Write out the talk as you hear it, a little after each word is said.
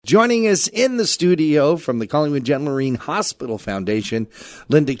Joining us in the studio from the Collingwood Gentle Marine Hospital Foundation,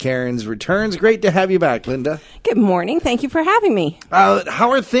 Linda Cairns returns. Great to have you back, Linda. Good morning. Thank you for having me.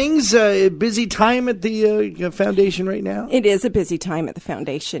 How are things? Busy time at the foundation right now? It is a busy time at the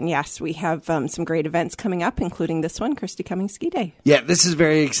foundation, yes. We have some great events coming up, including this one, Christie Cummings Ski Day. Yeah, this is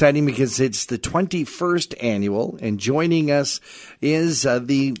very exciting because it's the 21st annual, and joining us is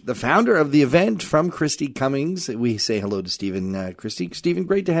the founder of the event from Christie Cummings. We say hello to Stephen Christie. Stephen,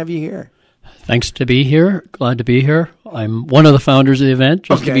 great to have you here. Thanks to be here. Glad to be here. I'm one of the founders of the event,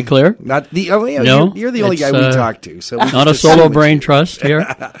 just to be clear. Not the no, you're the only guy we talk to. So not a solo brain trust here.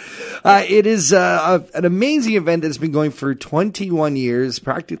 It is an amazing event that's been going for 21 years,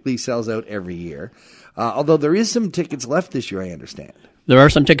 practically sells out every year. Although there is some tickets left this year, I understand. There are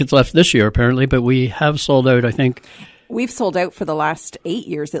some tickets left this year, apparently, but we have sold out, I think. We've sold out for the last 8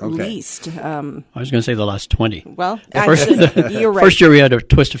 years at least. I was going to say the last 20. Well, actually, you're right. First year we had to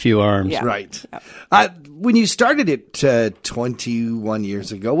twist a few arms. Yeah. Right. When you started it 21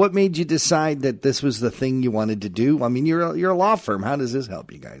 years ago, what made you decide that this was the thing you wanted to do? I mean, you're a law firm. How does this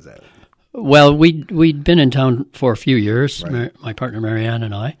help you guys out? Well, we'd been in town for a few years, right. My partner Marianne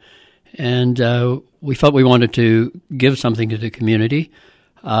and I, and we felt we wanted to give something to the community.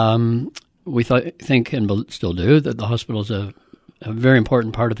 We think, and still do, that the hospital is a very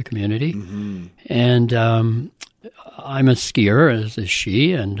important part of the community. Mm-hmm. And I'm a skier, as is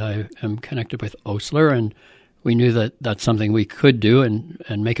she, and I am connected with Osler, and we knew that that's something we could do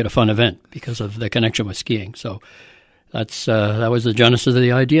and make it a fun event because of the connection with skiing. So that was the genesis of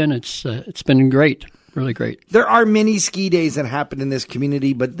the idea, and it's been great. Really great. There are many ski days that happen in this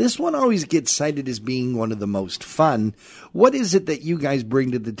community, but this one always gets cited as being one of the most fun. What is it that you guys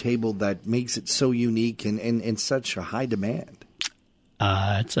bring to the table that makes it so unique and such a high demand?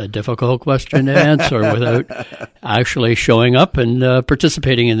 It's a difficult question to answer without actually showing up and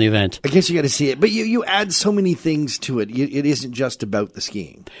participating in the event. I guess you got to see it, but you add so many things to it. It isn't just about the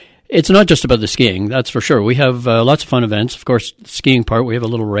skiing. It's not just about the skiing, that's for sure. We have lots of fun events. Of course, the skiing part, we have a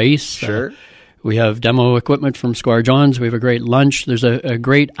little race. Sure. We have demo equipment from Squire John's. We have a great lunch. There's a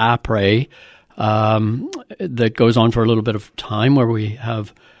great après that goes on for a little bit of time where we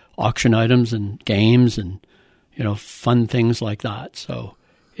have auction items and games and fun things like that. So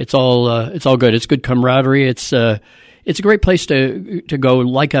it's all good. It's good camaraderie. It's a great place to go,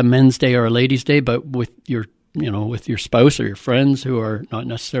 like a men's day or a ladies' day, but with your spouse or your friends who are not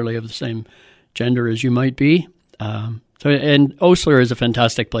necessarily of the same gender as you might be. And Osler is a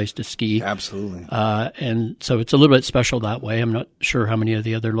fantastic place to ski. Absolutely. And so it's a little bit special that way. I'm not sure how many of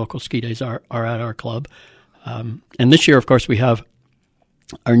the other local ski days are at our club. And this year, of course, we have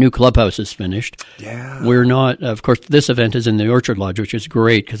our new clubhouse is finished. Yeah. We're not, of course, this event is in the Orchard Lodge, which is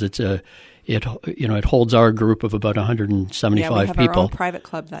great because it holds our group of about 175 we have people. Our own private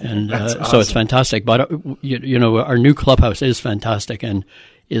club that and awesome. So it's fantastic. But our new clubhouse is fantastic and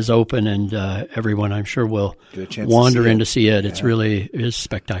is open, and everyone, I'm sure, will wander in to see it. Yeah. It really is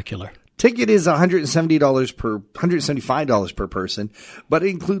spectacular. Ticket is $175 per person, but it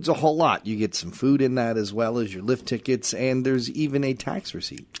includes a whole lot. You get some food in that as well as your lift tickets, and there's even a tax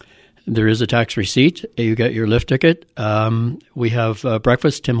receipt. There is a tax receipt. You get your lift ticket. We have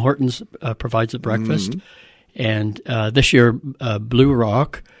breakfast. Tim Hortons provides a breakfast. Mm-hmm. And this year, Blue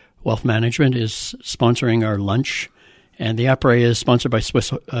Rock Wealth Management is sponsoring our lunch. And the après is sponsored by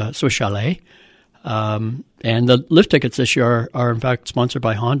Swiss Chalet. And the lift tickets this year are in fact, sponsored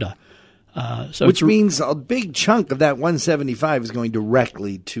by Honda. Which means a big chunk of that $175 is going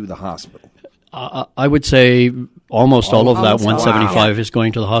directly to the hospital. I would say almost all of that $175 is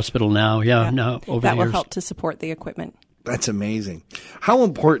going to the hospital now. Yeah. Now over that the will years. help to support the equipment. That's amazing. How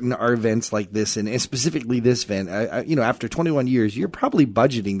important are events like this, and specifically this event? After 21 years, you're probably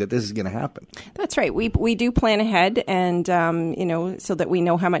budgeting that this is going to happen. That's right. We do plan ahead, and so that we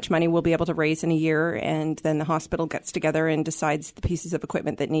know how much money we'll be able to raise in a year, and then the hospital gets together and decides the pieces of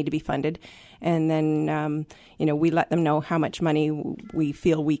equipment that need to be funded, and then we let them know how much money we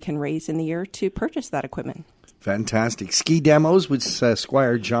feel we can raise in the year to purchase that equipment. Fantastic. Ski demos with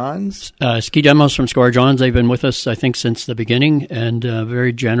Squire John's? Ski demos from Squire John's. They've been with us, I think, since the beginning, and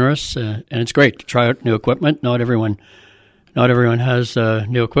very generous. And it's great to try out new equipment. Not everyone has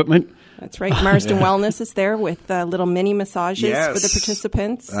new equipment. That's right. Marsden Wellness is there with little mini massages for the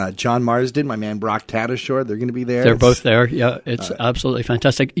participants. John Marsden, my man Brock Tatasciore, they're going to be there. They're both there. Yeah, it's absolutely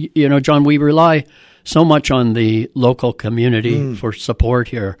fantastic. John, we rely so much on the local community for support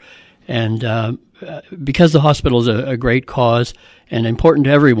here. And because the hospital is a great cause and important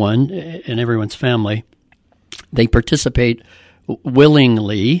to everyone and everyone's family, they participate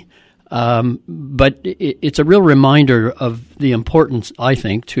willingly But it's a real reminder of the importance, I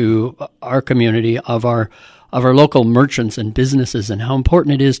think, to our community of our local merchants and businesses and how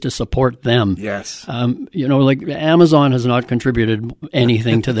important it is to support them. Yes. Like Amazon has not contributed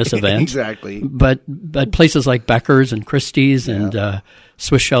anything to this event. Exactly. But places like Becker's and Christie's and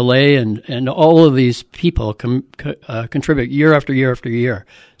Swiss Chalet and all of these people contribute year after year after year.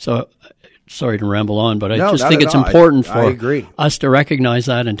 So sorry to ramble on, but I just think it's important for us to recognize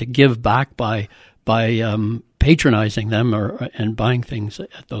that and to give back by patronizing them and buying things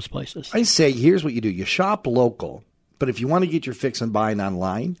at those places. I say, here's what you do. You shop local, but if you want to get your fix on buying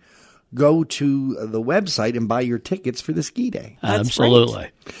online, go to the website and buy your tickets for the ski day. Absolutely.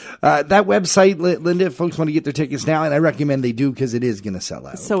 Right. That website, Linda, if folks want to get their tickets now, and I recommend they do because it is going to sell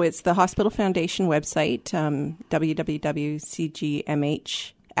out. So it's the Hospital Foundation website,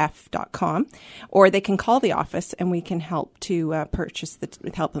 www.cgmhf.com, or they can call the office and we can help to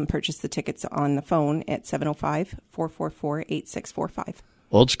help them purchase the tickets on the phone at 705-444-8645.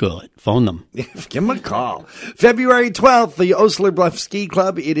 Old school it. Phone them. Give them a call. February 12th, the Osler Bluff Ski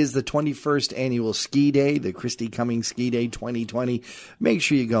Club. It is the 21st annual ski day, the Christie Cummings Ski Day 2020. Make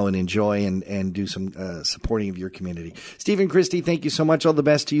sure you go and enjoy and do some supporting of your community. Stephen Christie, thank you so much. All the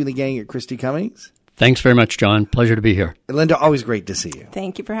best to you and the gang at Christie Cummings. Thanks very much, John. Pleasure to be here. And Linda, always great to see you.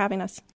 Thank you for having us.